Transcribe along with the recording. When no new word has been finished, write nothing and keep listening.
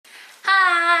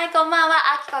はい、こんばんは、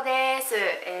あきこです。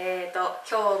今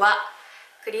日は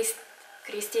クリス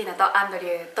ティーナとアンドリュ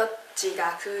ーどっち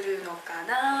が来るのか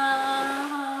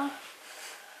な。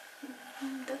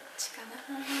どっちかな。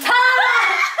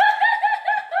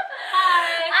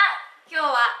今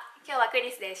日はク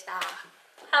リスでした。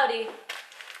Howdy.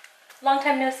 Long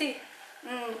time no see.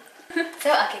 So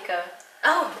Akiko.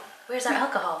 Oh, where's our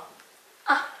alcohol?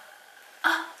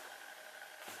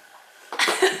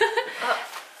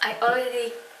 I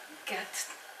already got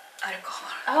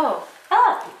alcohol. Oh.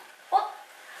 Well,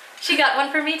 she got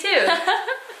one for me too.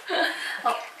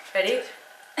 Okay, ready?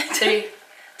 3,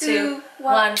 2,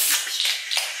 1.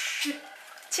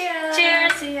 Cheers.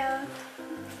 Cheers.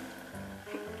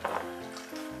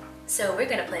 So we're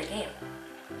gonna play a game.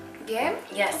 Game?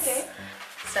 Yes. Okay.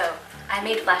 So I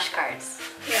made flashcards.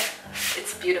 Yeah.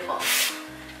 It's beautiful.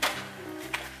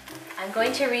 I'm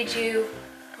going to read you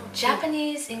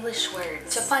Japanese English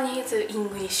words. Japanese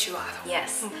English word.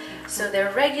 Yes. So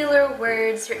they're regular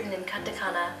words written in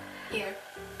katakana. Yeah.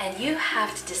 And you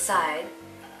have to decide,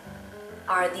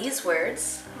 are these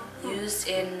words used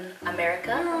in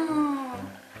America?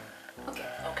 Okay.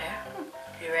 Okay.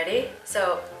 You ready?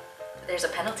 So there's a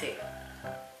penalty.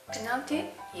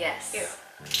 Penalty? Yes. Yeah.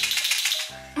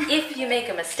 If you make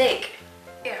a mistake,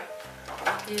 Yeah.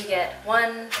 you get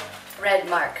 1 red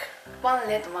mark. 1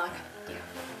 red mark. Yeah.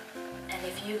 And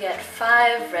if you get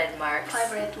 5 red marks,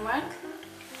 5 red mark.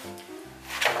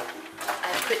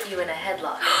 I put you in a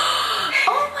headlock.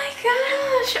 Oh my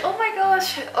gosh! Oh my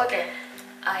gosh! Okay.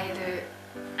 I'll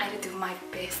do my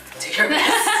best. Do your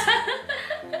best.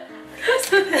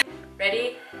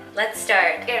 Ready? Let's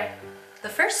start. Yeah. The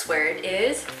first word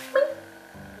is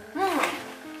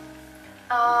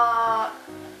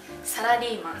サラ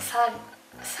リーマン、サラ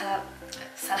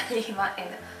リーマン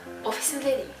and office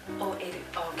lady. OL.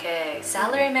 okay.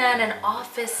 Salaryman and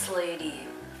office lady.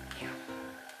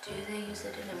 Do they use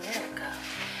it in America?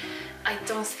 I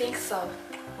don't think so.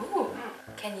 Ooh.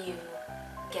 Can you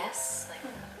guess? Like,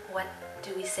 what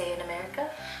do we say in America?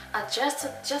 Just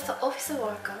an office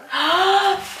worker.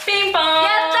 Ping pong!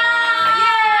 Yatta!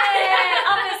 Yay!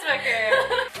 Office worker.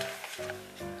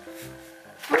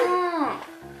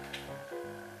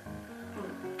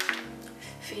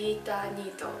 Filter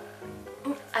needle.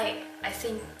 I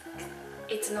think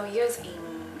it's no use in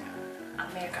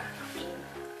America.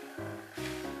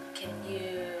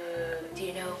 Do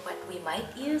you know what we might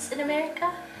use in America?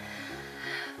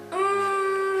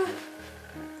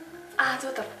 ど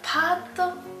うだ、パー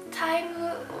トタイム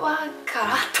ワーカ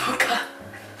ーとか。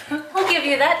We'll give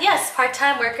you that. Yes,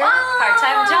 part-time worker,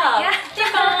 part-time job. Yeah.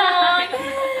 Ping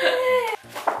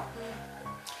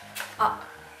pong!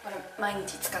 これ毎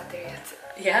日使ってるやつ。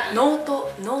 Yeah. ノー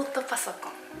トパソコ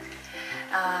ン。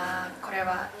これ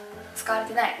は使われ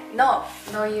てない。No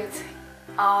use.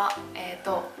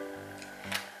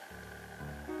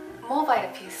 モバイル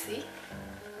PC?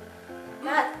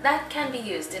 That can be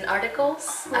used in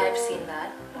articles. I've seen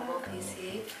that. Mobile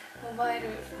PC. モバイル。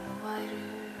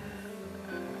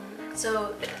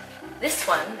So this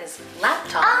one is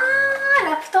laptop.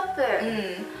 ラップトップ。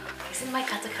Isn't my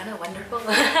katakana wonderful?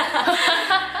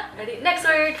 Ready? Next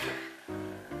word.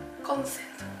 コンセン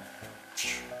ト。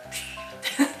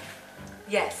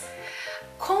Yes.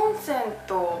 コンセン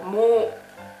トも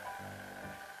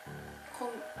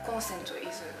コンセント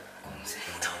is コンセン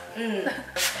ト。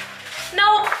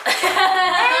No.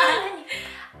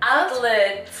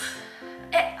 Outlet.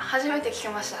 初めて聞き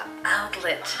ました。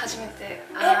Outlet. 初めて。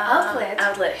outlet.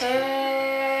 Outlet.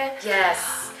 へー。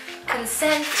 Yes.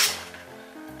 Consent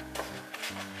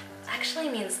actually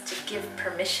means to give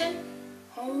permission.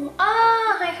 は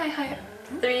いはいはい。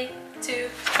 3, 2,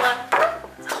 1.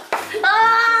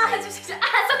 初めて聞いた。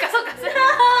そっか。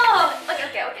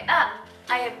Okay.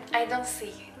 I don't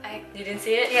see. You didn't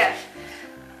see it? Yeah.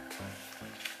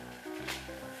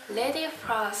 Lady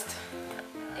first.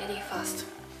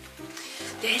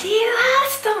 難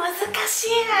しい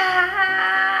な。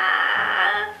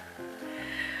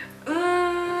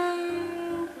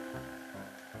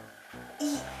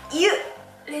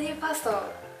レディーファースト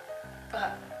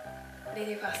はレ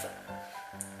ディーファースト。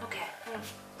 Okay.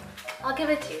 I'll give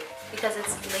it to you because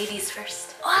it's ladies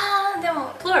first. で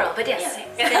も Plural, but yes.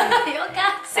 よか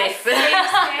った。Safe.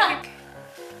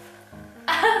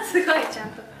 すごいちゃん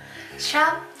と。シ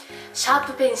ャー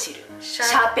プペンシル。シ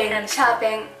ャーペ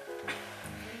ン。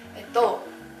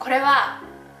これは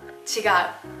違う。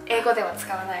英語では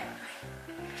使わない。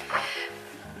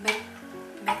メ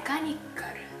カニカ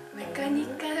ル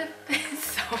ペン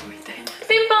ソーみたいな。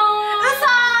Ping pong! 嘘ー。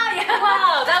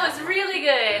 Wow, that was really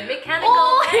good.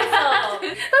 Mechanical pencil.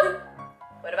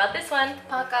 What about this one?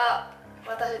 パーカ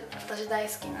私大好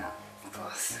きな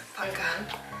パーカ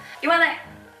ー。言わない。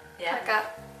Yeah. パーカ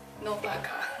ー、ノーパーカ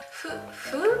ー。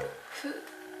Food?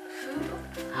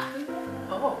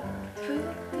 Oh. Food.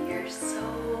 You're so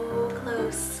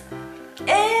close.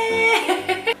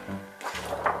 Eh!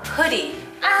 Hoodie.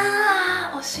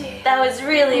 ああ、惜しい。That was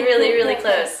really, really, really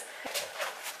close.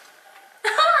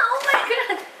 Oh my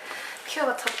god! 今日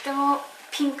はとっても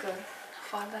ピンクの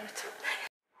ファンダルと。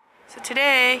So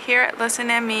today, here at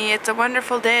Listn.me, it's a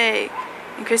wonderful day,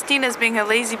 and Kristina's being a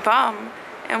lazy bum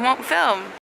and won't film.